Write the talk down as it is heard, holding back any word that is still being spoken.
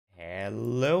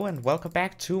Hello and welcome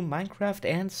back to Minecraft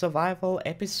and Survival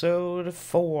episode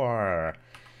 4.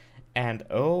 And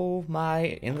oh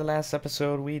my, in the last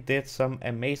episode we did some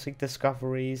amazing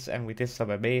discoveries and we did some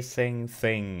amazing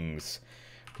things.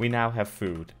 We now have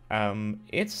food.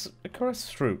 It's a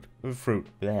cursed fruit.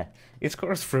 Bleh. It's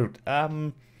cursed fruit.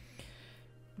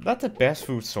 Not the best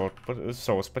food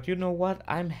source, but you know what?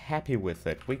 I'm happy with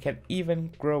it. We can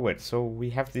even grow it. So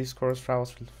we have these cursed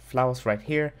flowers right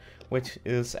here, which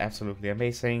is absolutely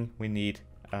amazing. We need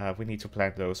to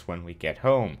plant those when we get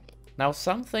home. Now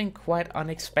something quite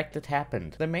unexpected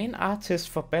happened. The main artist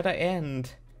for Better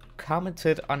End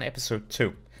commented on episode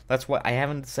 2. That's why I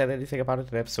haven't said anything about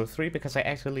it in episode 3, because I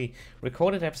actually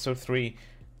recorded episode 3,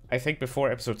 I think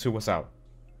before episode 2 was out.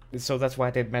 So that's why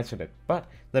I didn't mention it. But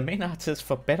the main artist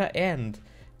for Better End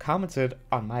commented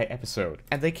on my episode.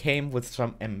 And they came with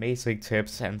some amazing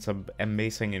tips and some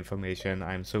amazing information.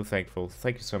 I'm so thankful.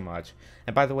 Thank you so much.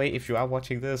 And by the way, if you are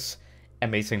watching this,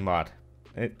 amazing mod.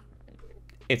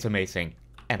 It's amazing.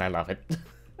 And I love it.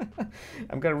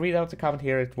 I'm gonna read out the comment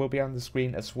here. It will be on the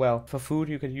screen as well. For food,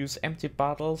 you can use empty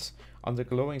bottles on the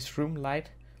glowing shroom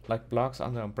light, like blocks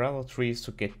on the umbrella trees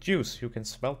to get juice. You can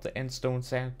smelt the end stone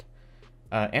sand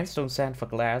for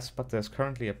glass, but there's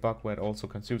currently a bug where it also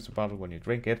consumes the bottle when you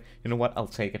drink it. You know what? I'll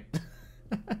take it.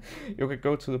 You could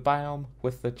go to the biome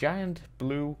with the giant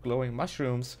blue glowing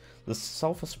mushrooms, the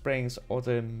sulfur springs, or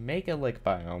the mega lake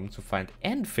biome to find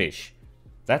end fish.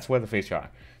 That's where the fish are.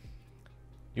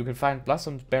 You can find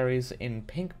blossomed berries in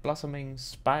pink blossoming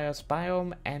spires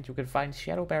biome, and you can find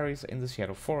shadow berries in the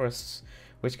shadow forests,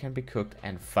 which can be cooked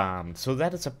and farmed. So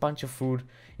that is a bunch of food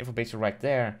information right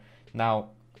there.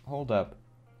 Now, hold up.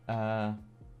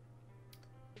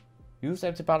 Use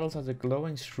empty bottles as a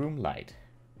glowing shroom light.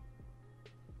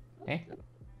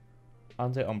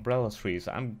 On the umbrella trees.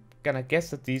 I'm gonna guess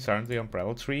that these aren't the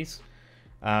umbrella trees.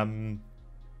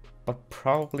 But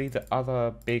probably the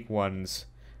other big ones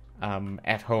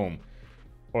at home.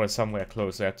 Or somewhere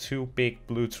close. There are two big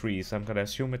blue trees. I'm gonna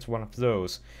assume it's one of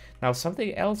those. Now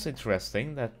something else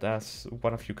interesting that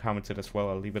one of you commented as well,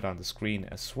 I'll leave it on the screen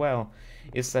as well,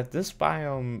 is that this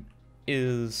biome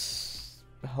is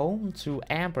home to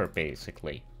amber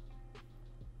basically.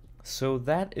 So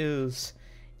that is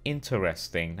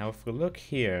interesting. Now if we look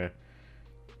here,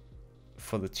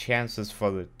 for the chances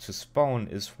for it to spawn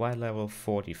is Y level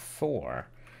 44.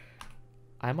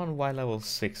 I'm on Y level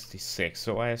 66,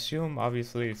 so I assume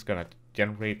obviously it's gonna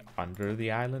generate under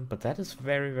the island, but that is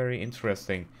very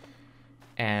interesting.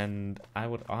 And I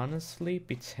would honestly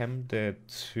be tempted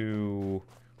to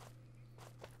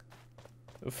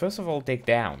first of all dig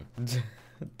down.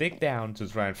 Dig down to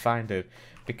try and find it,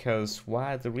 because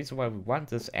the reason why we want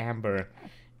this amber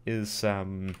is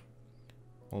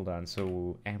hold on,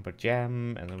 so amber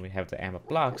gem, and then we have the amber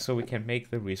block, so we can make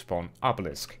the respawn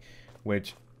obelisk,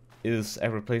 which is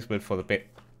a replacement for the bit.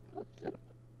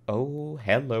 Oh,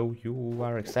 hello, you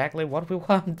are exactly what we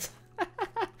want.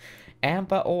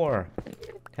 Amber ore.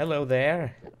 Hello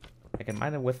there. I can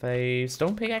mine it with a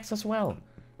stone pickaxe as well.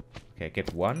 Okay, I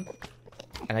get 1,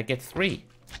 and I get 3.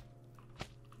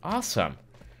 Awesome.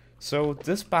 So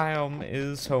this biome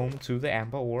is home to the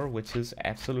amber ore, which is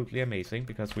absolutely amazing,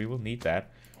 because we will need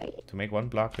that. To make 1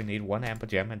 block we need 1 amber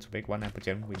gem, and to make 1 amber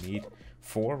gem we need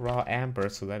 4 raw amber,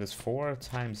 so that is 4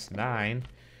 times 9,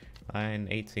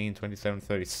 18, 27,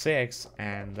 36,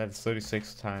 and that is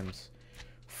 36 times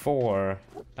 4.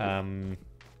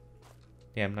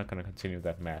 Yeah, I'm not gonna continue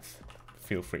that math.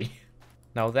 Feel free.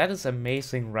 Now that is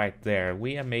amazing right there.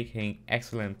 We are making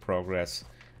excellent progress.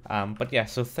 But yeah,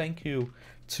 so thank you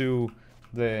to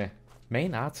the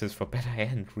main artist for Better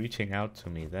End reaching out to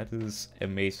me. That is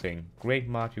amazing. Great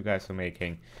mod you guys are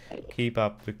making. Keep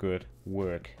up the good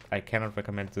work. I cannot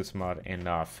recommend this mod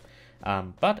enough.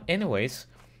 But anyways,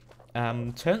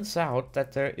 turns out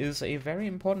that there is a very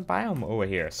important biome over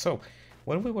here. So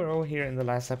when we were over here in the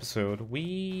last episode,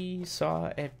 we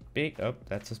saw a big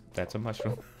that's a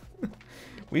mushroom.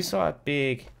 We saw a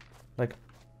big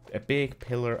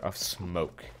pillar of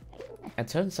smoke. And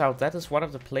turns out that is one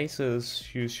of the places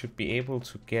you should be able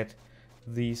to get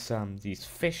these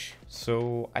fish.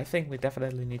 So I think we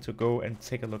definitely need to go and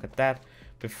take a look at that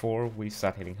before we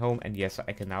start heading home. And yes,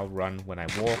 I can now run when I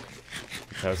walk,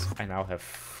 because I now have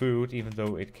food, even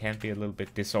though it can be a little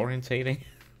bit disorientating.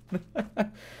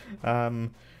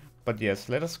 But yes,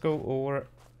 let us go over.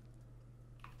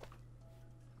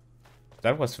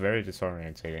 That was very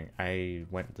disorientating. I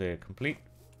went the complete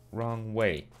wrong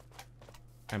way.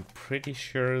 I'm pretty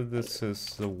sure this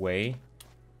is the way.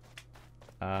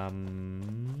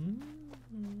 Can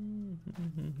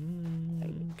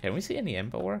we see any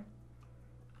ember ore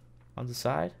on the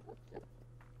side?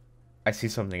 I see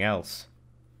something else.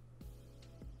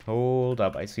 Hold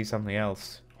up, I see something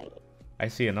else. I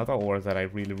see another ore that I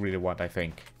really, really want, I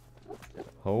think.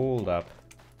 Hold up.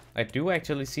 I do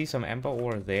actually see some amber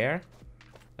ore there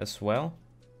as well.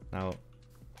 Now,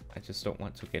 I just don't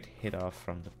want to get hit off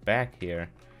from the back here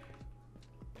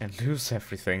and lose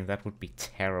everything. That would be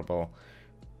terrible.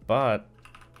 But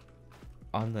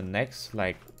on the next,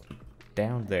 like,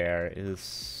 down there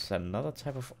is another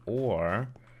type of ore.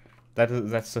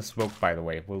 That's the smoke, by the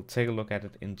way. We'll take a look at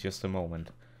it in just a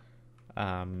moment.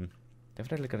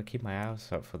 Definitely gotta keep my eyes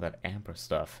out for that amber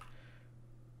stuff.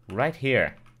 Right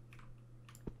here.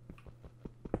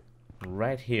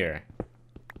 Right here.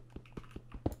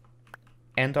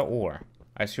 Ender ore.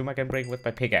 I assume I can break with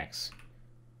my pickaxe.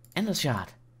 Ender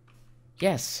shot.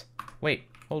 Yes. Wait.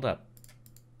 Hold up.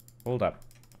 Hold up.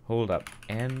 Hold up.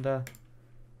 Ender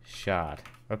shot.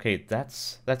 Okay,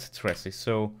 that's interesting.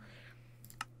 So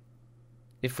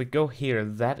if we go here,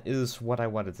 that is what I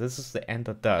wanted. This is the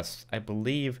ender dust. I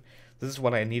believe this is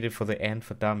what I needed for the end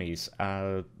for dummies.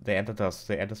 The ender dust,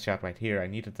 the ender shot right here. I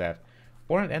needed that.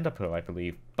 Or an ender pearl, I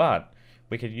believe. But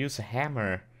we could use a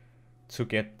hammer to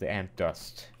get the ant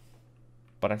dust.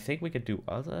 But I think we could do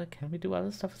other... Can we do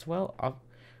other stuff as well?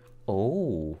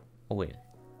 Oh. Oh, wait.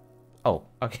 Oh,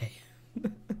 okay.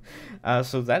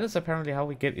 So that is apparently how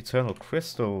we get eternal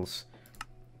crystals,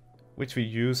 which we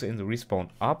use in the respawn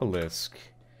obelisk.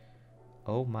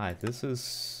 Oh my, this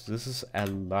is a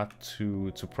lot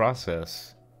to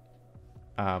process.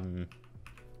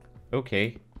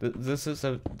 Okay, this is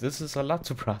a lot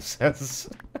to process.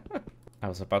 I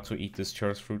was about to eat this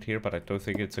church fruit here, but I don't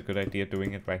think it's a good idea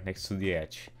doing it right next to the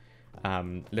edge.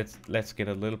 Let's get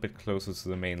a little bit closer to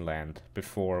the mainland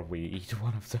before we eat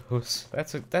one of those.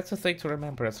 That's a thing to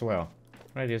remember as well.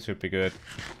 Right here should be good.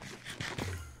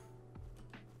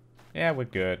 Yeah, we're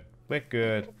good. We're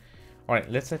good. Alright,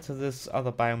 let's head to this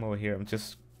other biome over here. I'm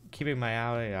just keeping my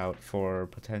eye out for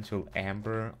potential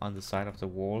amber on the side of the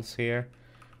walls here,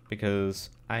 because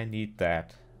I need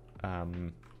that.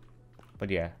 But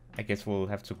yeah, I guess we'll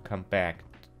have to come back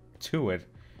to it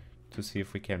to see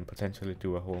if we can potentially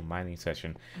do a whole mining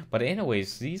session. But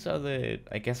anyways, these are the,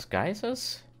 I guess,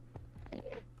 geysers?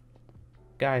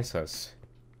 Geysers.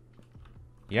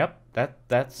 Yep,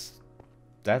 that's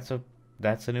a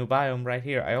new biome right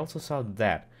here. I also saw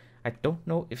that. I don't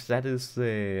know if that is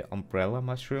the umbrella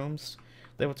mushrooms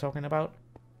they were talking about,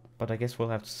 but I guess we'll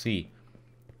have to see.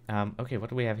 Okay, what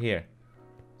do we have here?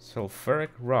 Sulfuric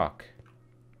rock.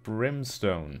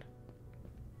 Brimstone.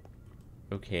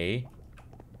 Okay.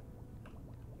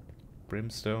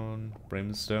 Brimstone,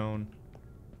 brimstone.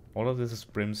 All of this is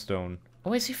brimstone.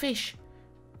 Oh, I see fish!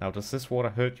 Now, does this water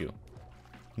hurt you?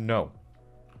 No.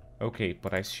 Okay,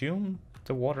 but I assume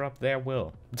the water up there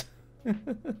will.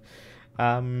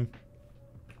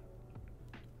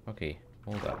 Okay,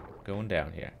 hold up. Going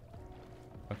down here.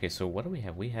 Okay, so what do we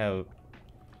have? We have...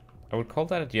 I would call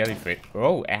that a jellyfish.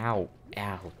 Oh, ow.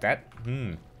 Ow. That...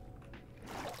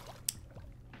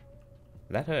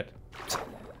 That hurt.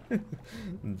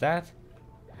 That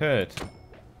hurt.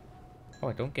 Oh,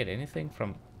 I don't get anything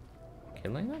from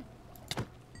killing them?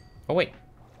 Oh, wait.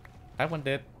 That one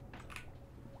did.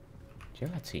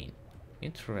 Gelatine.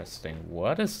 Interesting.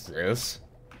 What is this?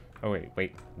 Oh,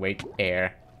 wait.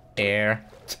 Air. Air.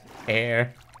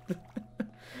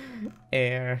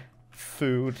 Air.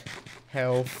 Food.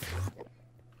 Health.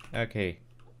 Okay.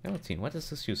 Gelatine. What is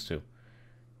this used to?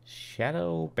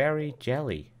 Shadowberry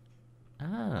jelly.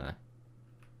 Ah.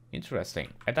 Interesting.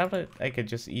 I doubt that I could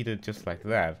just eat it just like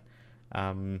that.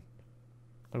 But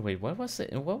wait, what was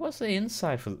the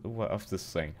inside of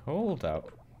this thing? Hold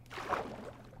up.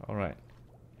 Alright.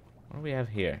 What do we have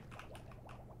here?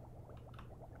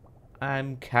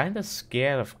 I'm kinda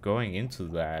scared of going into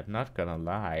that, not gonna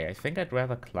lie. I think I'd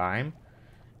rather climb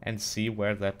and see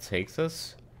where that takes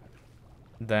us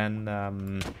than oh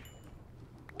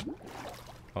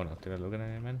no, did I look at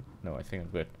anything? No, I think I'm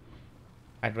good.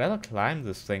 I'd rather climb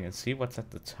this thing and see what's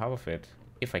at the top of it,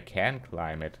 if I can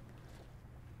climb it.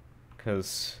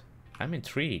 Cause I'm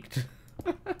intrigued.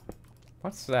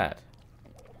 What's that?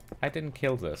 I didn't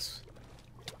kill this.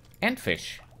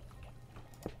 Antfish.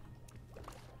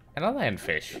 Another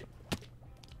antfish.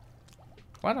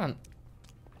 What on...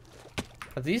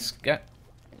 Are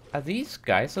these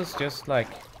geysers just like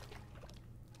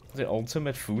the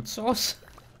ultimate food source?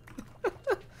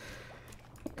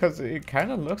 Cause it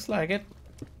kinda looks like it.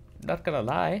 Not gonna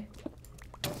lie.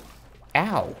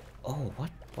 Ow! Oh,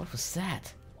 what was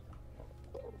that?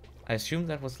 I assume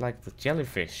that was like the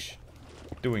jellyfish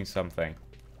doing something.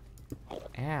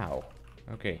 Ow.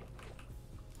 Okay.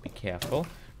 Be careful.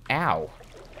 Ow!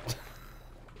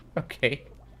 Okay.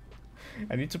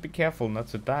 I need to be careful not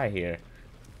to die here.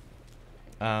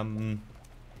 Oh,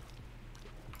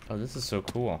 this is so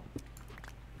cool.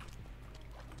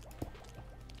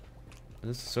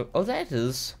 This is so... Oh, that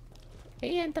is...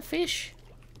 Hey, and the fish.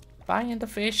 Bye, and the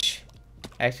fish.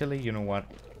 Actually, you know what?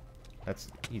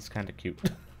 He's kind of cute.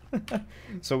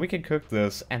 So we can cook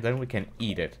this, and then we can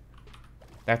eat it.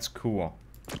 That's cool.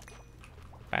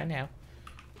 Bye now.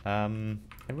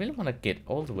 I really want to get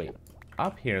all the way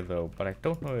up here, though, but I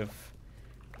don't know if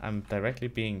I'm directly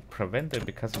being prevented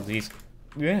because of these...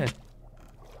 Yeah.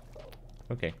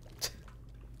 Okay.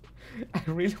 I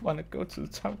really want to go to the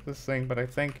top of this thing, but I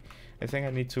think I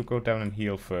need to go down and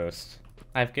heal first.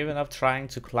 I've given up trying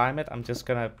to climb it. I'm just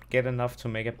gonna get enough to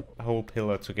make a whole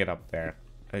pillar to get up there.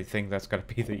 I think that's gonna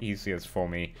be the easiest for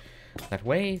me. That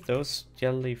way, those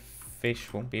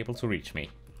jellyfish won't be able to reach me.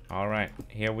 Alright,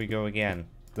 here we go again.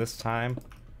 This time,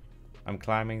 I'm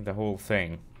climbing the whole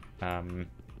thing. I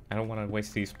don't want to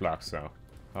waste these blocks though.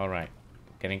 Alright,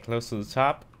 getting close to the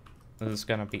top. This is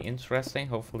gonna be interesting.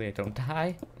 Hopefully I don't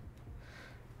die.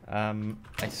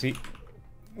 I see...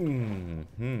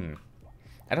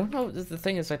 I don't know, the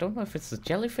thing is, I don't know if it's the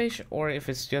jellyfish or if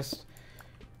it's just...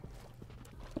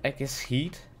 I guess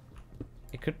heat.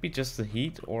 It could be just the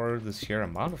heat or the sheer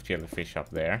amount of jellyfish up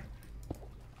there.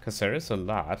 Because there is a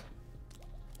lot.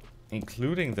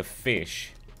 Including the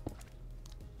fish.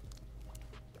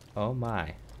 Oh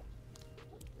my.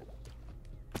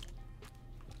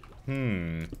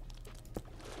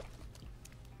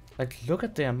 Like, look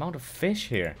at the amount of fish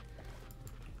here.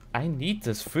 I need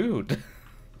this food.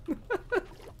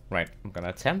 Right, I'm gonna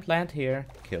attempt land here.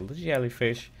 Kill the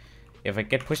jellyfish. If I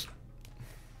get pushed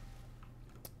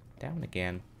down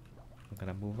again, I'm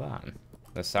gonna move on.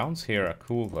 The sounds here are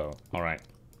cool though. Alright.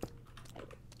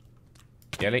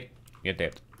 Jelly, you're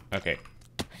dead. Okay.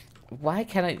 Why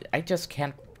can't I just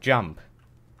can't jump.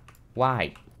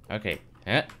 Why? Okay.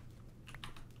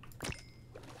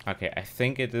 Okay, I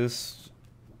think it is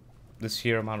the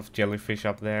sheer amount of jellyfish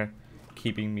up there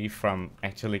keeping me from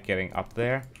actually getting up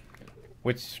there,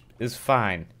 which is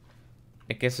fine.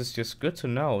 I guess it's just good to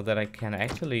know that I can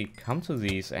actually come to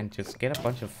these and just get a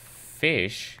bunch of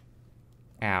fish.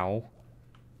 Ow.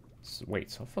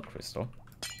 Wait, sulfur crystal?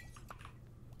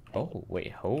 Oh,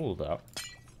 wait, hold up.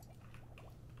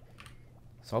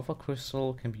 Sulfur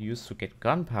crystal can be used to get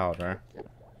gunpowder.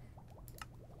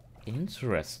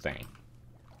 Interesting.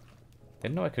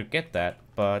 Didn't know I could get that,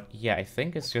 but yeah, I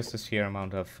think it's just a sheer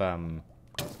amount of,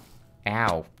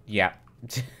 ow, yeah.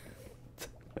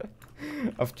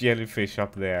 Of jellyfish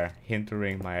up there,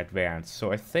 hindering my advance.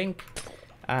 So I think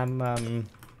I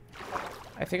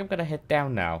think I'm gonna head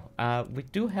down now. We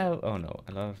do have, oh no,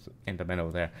 a lot of endermen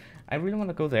over there. I really want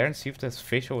to go there and see if there's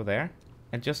fish over there.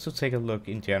 And just to take a look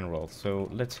in general. So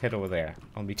let's head over there.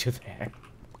 I'll meet you there.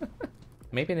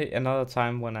 Maybe another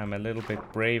time when I'm a little bit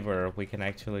braver, we can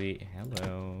actually...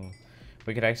 Hello.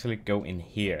 We could actually go in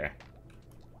here.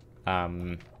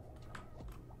 Let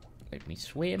me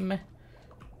swim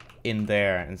in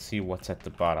there and see what's at the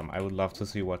bottom. I would love to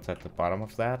see what's at the bottom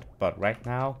of that. But right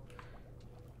now,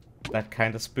 that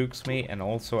kind of spooks me. And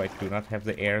also, I do not have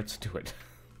the air to do it.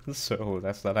 So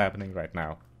that's not happening right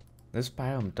now. This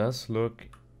biome does look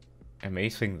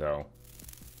amazing though.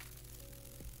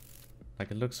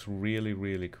 Like, it looks really,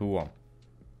 really cool.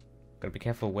 Gotta be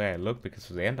careful where I look because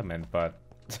of the enderman, but...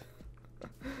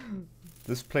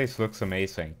 this place looks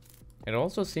amazing. It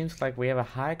also seems like we have a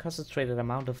high concentrated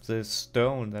amount of the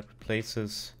stone that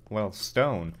replaces, well,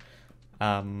 stone.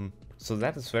 So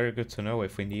that is very good to know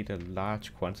if we need a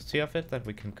large quantity of it, that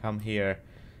we can come here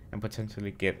and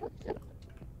potentially get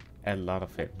a lot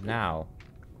of it. Now,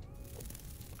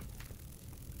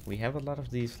 we have a lot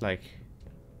of these, like...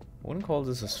 I wouldn't call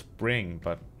this a spring,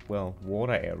 but, well,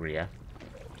 water area.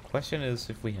 Question is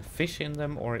if we have fish in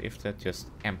them or if they're just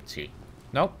empty.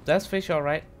 Nope, there's fish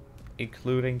alright.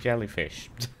 Including jellyfish.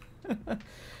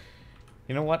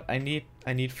 You know what? I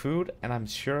need food, and I'm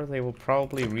sure they will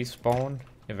probably respawn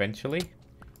eventually.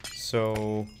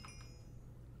 So...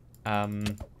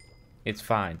 it's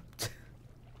fine.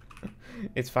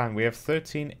 It's fine. We have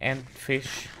 13 ant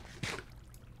fish.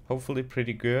 Hopefully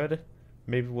pretty good.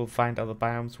 Maybe we'll find other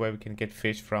biomes where we can get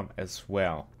fish from as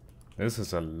well. This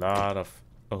is a lot of...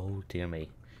 Oh, dear me.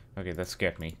 Okay, that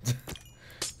scared me.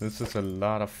 This is a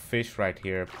lot of fish right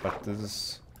here, but this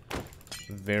is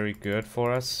very good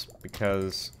for us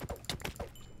because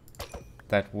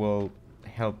that will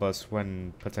help us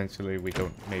when potentially we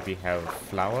don't maybe have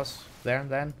flowers there and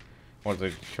then, or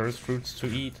the surest fruits to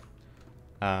eat.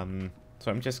 So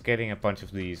I'm just getting a bunch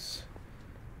of these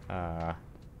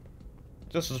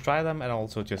just to try them and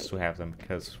also just to have them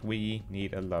because we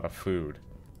need a lot of food.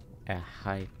 A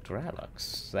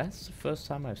hydraulics. That's the first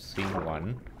time I've seen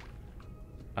one.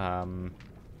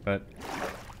 But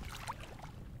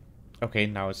okay,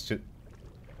 now it's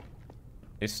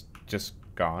just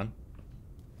gone.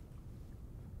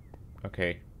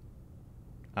 Okay.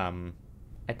 I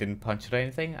didn't punch it or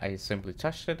anything. I simply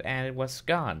touched it and it was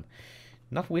gone.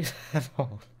 Not weird at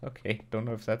all. Okay, don't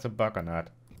know if that's a bug or not.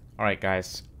 Alright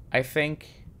guys, I think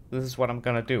this is what I'm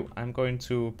gonna do. I'm going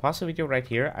to pause the video right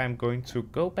here. I'm going to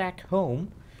go back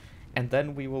home and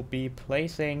then we will be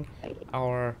placing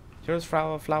our tourist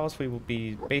flowers. We will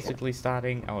be basically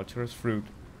starting our tourist fruit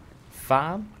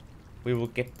farm. We will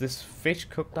get this fish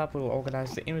cooked up. We will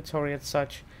organize the inventory and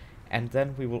such. And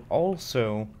then we will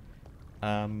also...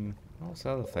 what was the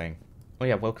other thing? Oh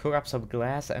yeah, we'll cook up some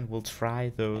glass and we'll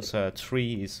try those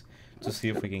trees to see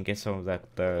if we can get some of that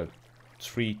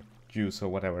tree juice or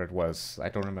whatever it was. I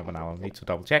don't remember now. I'll need to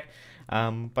double check.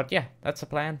 But yeah, that's the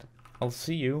plan. I'll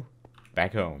see you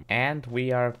back home. And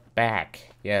we are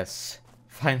back. Yes,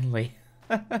 finally.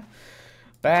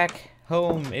 Back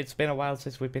home. It's been a while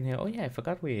since we've been here. Oh yeah, I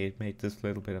forgot we made this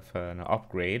little bit of an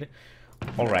upgrade.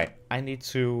 Alright, I need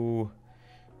to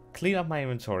clean up my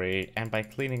inventory, and by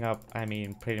cleaning up, I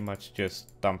mean pretty much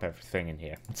just dump everything in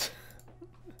here.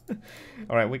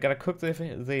 Alright, we gotta cook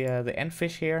the end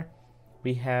fish here.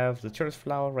 We have the tourist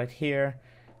flower right here.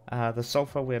 The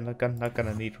sulfur we're not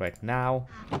gonna need right now.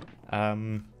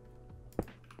 I'm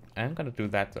gonna do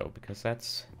that though, because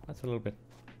that's a little bit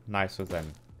nicer than,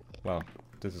 well,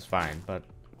 this is fine, but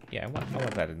yeah, I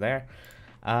want that in there.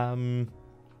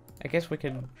 I guess we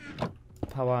can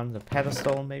power on the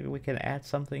pedestal. Maybe we can add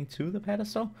something to the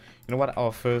pedestal. You know what?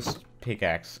 Our first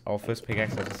pickaxe of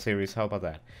the series. How about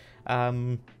that?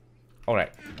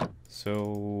 Alright.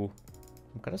 So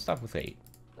I'm gonna start with 8.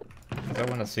 I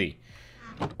want to see.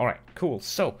 Alright, cool.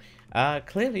 So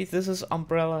clearly this is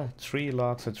umbrella, 3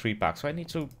 logs, and 3 bark. So I need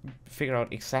to figure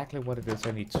out exactly what it is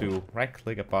I need to right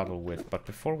click a bottle with. But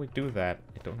before we do that,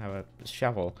 I don't have a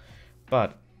shovel.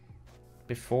 But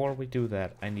before we do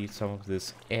that, I need some of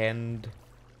this end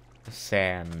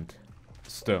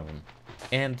sandstone.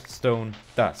 End stone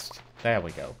dust. There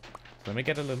we go. Let me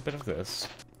get a little bit of this.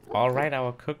 Alright,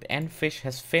 our cooked end fish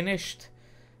has finished.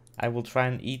 I will try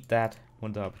and eat that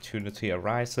when the opportunity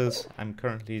arises. I'm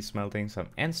currently smelting some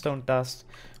end stone dust.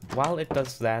 While it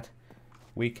does that,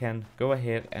 we can go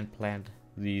ahead and plant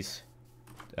these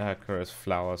cursed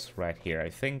flowers right here. I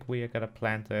think we are gonna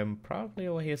plant them probably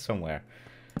over here somewhere.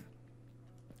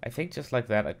 I think just like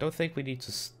that. I don't think we need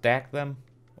to stack them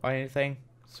or anything.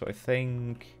 So I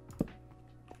think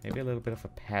maybe a little bit of a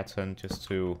pattern just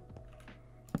to,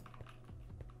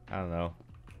 I don't know,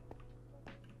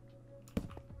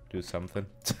 do something.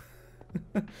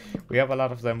 We have a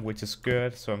lot of them, which is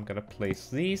good. So I'm gonna place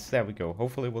these. There we go.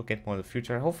 Hopefully we'll get more in the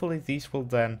future. Hopefully these will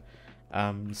then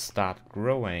start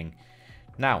growing.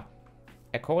 Now,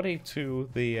 according to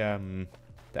the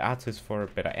artist for a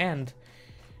better end,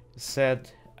 said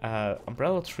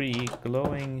umbrella tree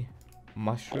glowing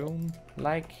mushroom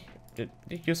like.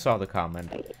 You saw the comment.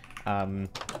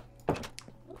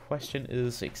 Question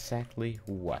is exactly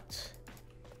what?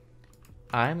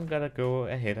 I'm gonna go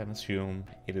ahead and assume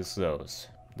it is those,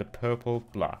 the purple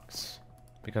blocks,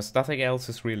 because nothing else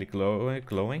is really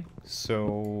glowing,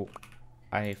 so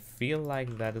I feel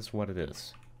like that is what it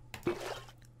is.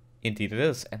 Indeed it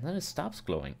is, and then it stops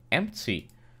glowing. Empty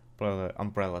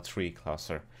umbrella tree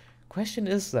cluster. Question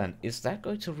is then, is that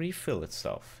going to refill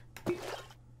itself?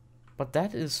 But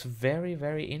that is very,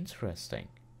 very interesting.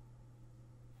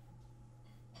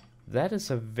 That is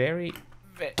a very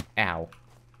ow.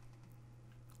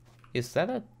 Is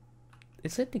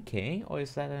it decaying, or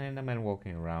is that an Enderman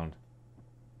walking around?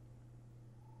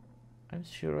 I'm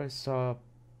sure I saw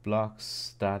blocks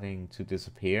starting to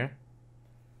disappear.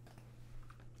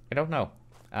 I don't know.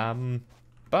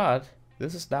 But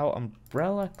this is now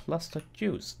umbrella cluster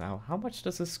juice. Now, how much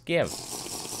does this give?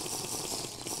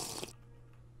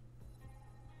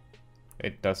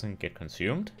 It doesn't get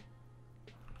consumed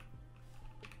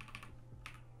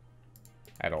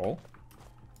at all.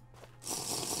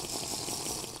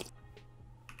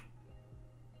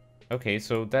 Okay,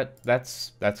 so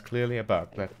that's clearly a bug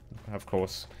that, of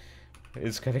course,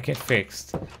 is gonna get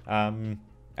fixed. I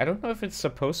don't know if it's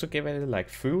supposed to give any like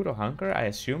food or hunger. I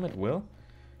assume it will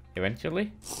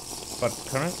eventually, but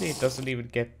currently it doesn't even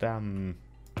get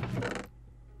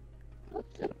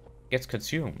gets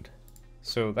consumed.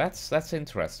 So that's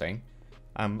interesting.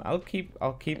 I'll keep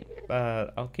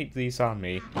these on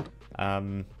me,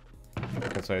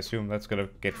 because I assume that's gonna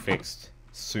get fixed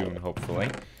soon, hopefully.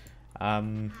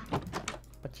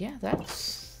 But yeah,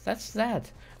 that's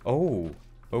that. Oh,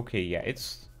 okay, yeah,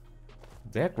 it's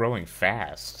They're growing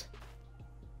fast.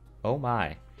 Oh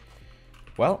my.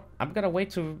 Well, I'm gonna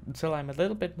wait until I'm a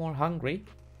little bit more hungry.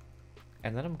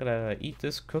 And then I'm gonna eat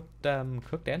this cooked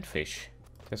ant fish.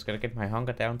 Just gonna get my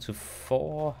hunger down to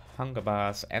 4 hunger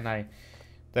bars. And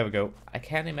there we go. I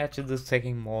can't imagine this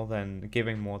giving more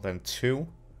than 2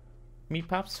 meat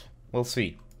pups. We'll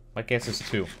see. My guess is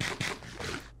 2.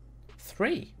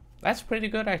 3. That's pretty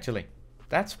good, actually.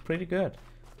 That's pretty good.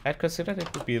 I'd considered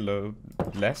it would be a little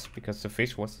less because the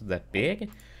fish wasn't that big.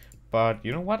 But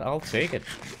you know what? I'll take it.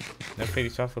 Let's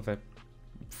finish off with that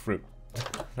fruit.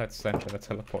 That's then gonna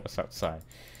teleport us outside.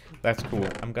 That's cool.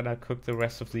 I'm gonna cook the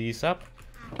rest of these up.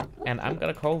 And I'm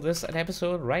gonna call this an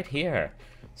episode right here.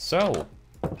 So,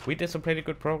 we did some pretty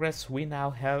good progress. We now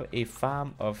have a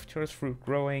farm of tourist fruit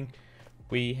growing.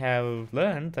 We have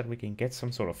learned that we can get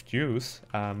some sort of juice.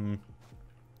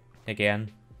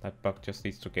 Again, that bug just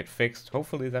needs to get fixed.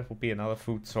 Hopefully that will be another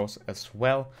food source as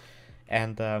well.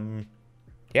 And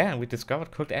yeah, we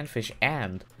discovered cooked ant fish,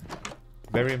 and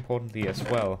very importantly as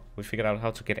well, we figured out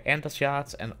how to get ender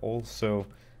shards and also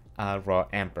raw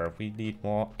amber. We need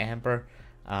more amber.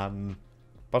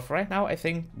 But for right now, I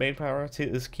think main priority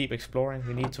is keep exploring.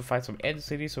 We need to find some end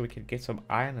cities so we can get some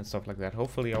iron and stuff like that.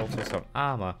 Hopefully also some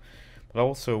armor. But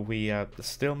also we are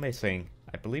still missing,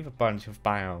 I believe, a bunch of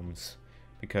biomes.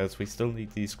 Because we still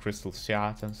need these crystal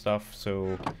shards and stuff.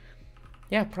 So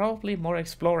yeah, probably more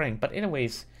exploring. But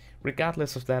anyways,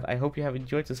 regardless of that, I hope you have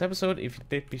enjoyed this episode. If you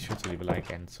did, be sure to leave a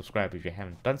like and subscribe if you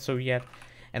haven't done so yet.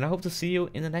 And I hope to see you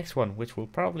in the next one, which will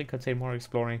probably contain more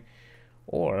exploring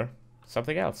or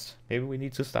something else. Maybe we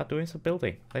need to start doing some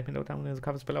building. Let me know down in the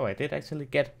comments below. I did actually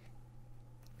get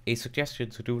a suggestion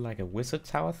to do like a wizard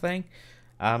tower thing.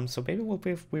 So maybe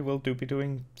we will be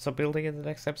doing some building in the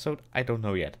next episode. I don't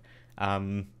know yet.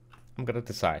 I'm gonna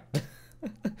decide.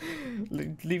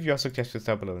 Leave your suggestions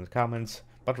down below in the comments.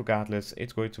 But regardless,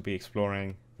 it's going to be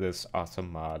exploring this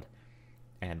awesome mod.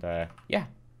 And yeah,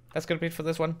 that's gonna be it for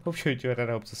this one. Hope you enjoyed it.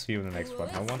 I hope to see you in the next one.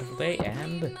 Have a wonderful day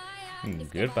and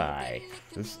goodbye.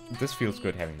 This feels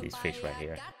good having these fish right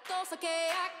here.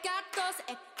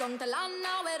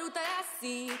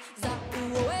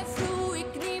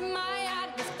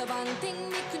 Ting,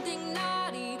 ting, ting,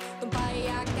 nari,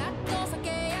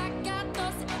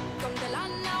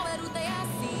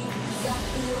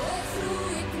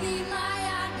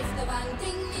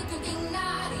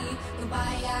 tum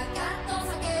paya gato.